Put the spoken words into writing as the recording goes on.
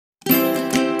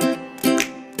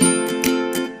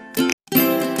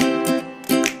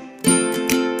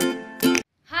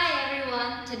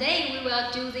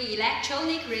will do the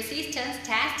electronic resistance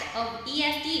test of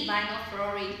ESD vinyl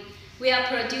flooring. We are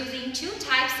producing two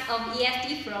types of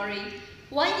ESD flooring.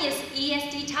 One is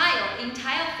ESD tile in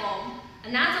tile form.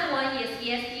 Another one is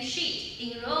ESD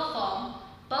sheet in roll form.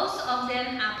 Both of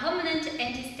them are permanent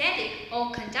anti-static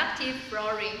or conductive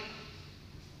flooring.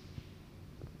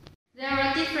 There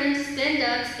are different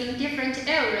standards in different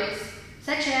areas,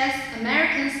 such as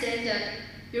American Standard,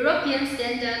 European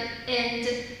Standard, and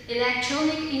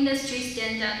Electronic Industry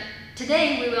Standard.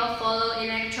 Today we will follow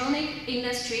Electronic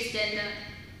Industry Standard.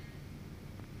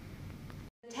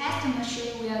 The test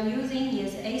machine we are using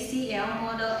is ACL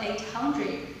model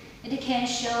 800. It can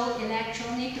show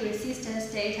electronic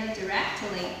resistance data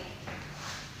directly.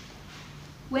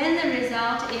 When the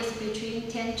result is between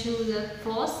 10 to the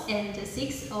 4th and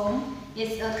 6 ohm,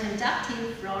 it's a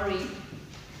conductive flooring.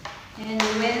 And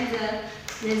when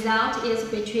the result is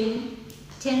between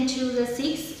 10 to the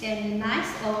 6th and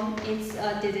 9th ohm, it's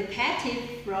a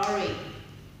dissipative flooring.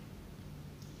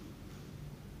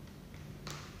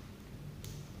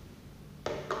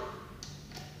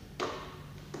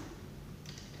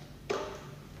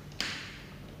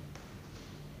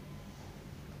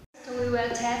 We will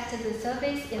test the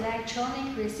surface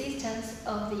electronic resistance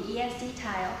of the ESD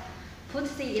tile.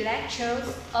 Put the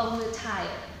electrodes on the tile.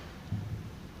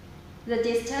 The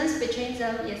distance between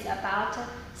them is about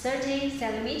 30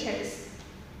 centimeters.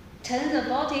 Turn the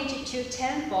voltage to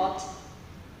 10 volt.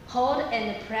 Hold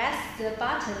and press the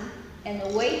button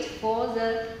and wait for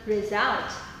the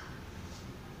result.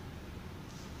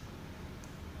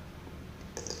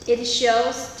 It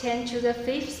shows 10 to the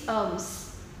 5th ohms.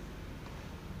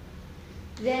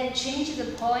 Then change the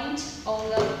point on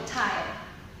the tile.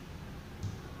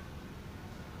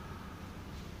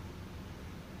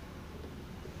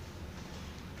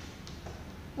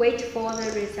 Wait for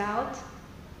the result.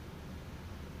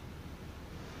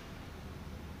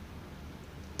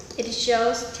 It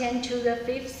shows 10 to the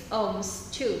 5th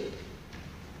ohms too.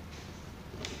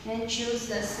 And choose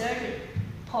the third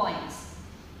point.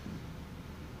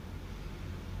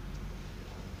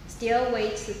 Still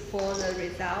wait for the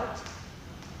result.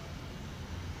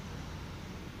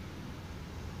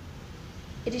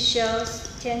 It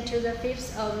shows 10 to the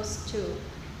 5th ohms too.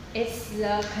 It's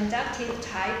the conductive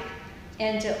type,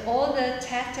 and all the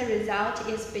test result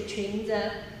is between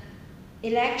the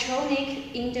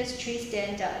electronic industry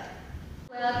standard.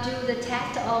 We'll do the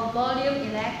test of volume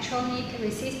electronic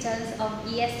resistance of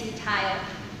ESD tile.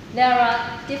 There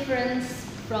are differences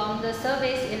from the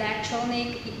surface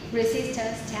electronic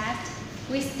resistance test.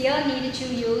 We still need to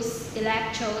use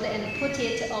electrode and put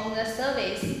it on the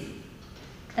surface.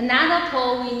 Another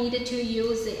pole, we need to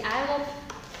use the iron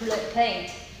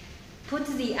plate. Put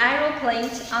the iron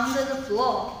plate under the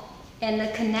floor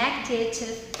and connect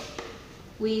it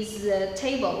with the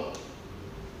table.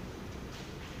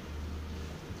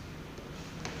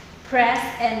 Press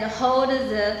and hold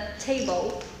the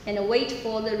table and wait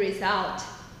for the result.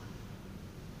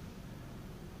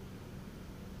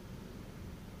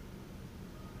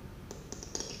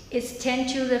 It's 10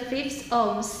 to the 5th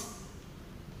ohms.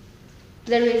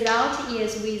 The result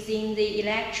is within the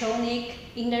electronic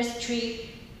industry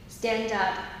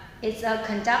standard. It's a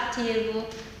conductive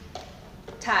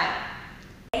tile.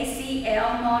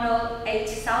 ACL model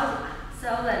 8000.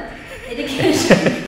 It can